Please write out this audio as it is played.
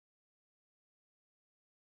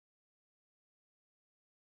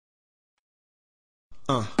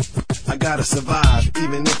I gotta survive,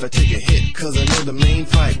 even if I take a hit, cause I know the main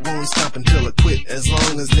fight won't stop until I quit. As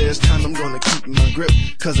long as there's time, I'm gonna keep my grip,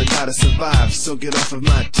 cause I gotta survive, so get off of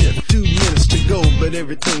my tip. 2 minutes to go, but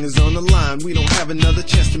everything is on the line. We don't have another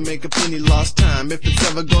chance to make up any lost time. If it's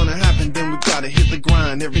ever gonna happen, then we gotta hit the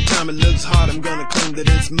grind. Every time it looks hard, I'm gonna claim that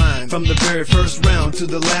it's mine. From the very first round to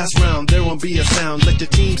the last round, there won't be a sound. Let your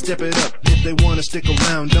team step it up if they wanna stick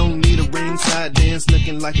around. Don't need a ringside dance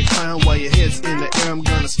looking like a clown. While your head's in the air, I'm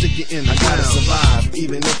gonna stick you in the ground. I gotta survive,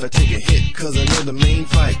 even if I take a hit, cause I know the main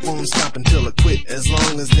fight won't stop until I quit. As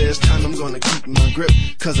long as there's time, I'm gonna keep my grip,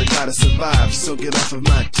 cause I gotta survive, so get off of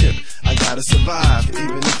my tip. I gotta survive,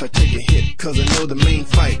 even if I take a hit, cause I know the main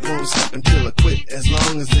fight won't stop until I quit. As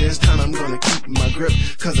long as there's time, I'm gonna keep my grip,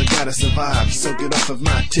 cause I gotta survive, so get off of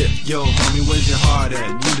my tip. Yo, homie, where's your heart at?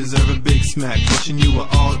 You deserve a big smack. Wishing you were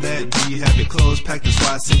all that. Do you have your clothes packed? That's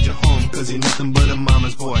why I sent you home, cause you're nothing but a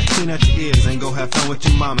mama's boy. Clean out your ears and go have fun with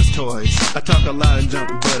your mama's toys. I talk a lot of junk,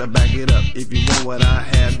 but I back it up. If you want what I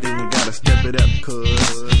have, then you gotta step it up,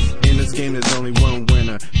 cause in this game there's only one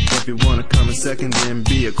winner. If you wanna come in second, then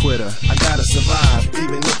be a quitter. I gotta survive,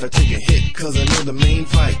 even if I take a hit, cause I know the main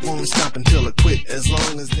fight won't stop until I quit. As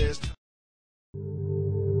long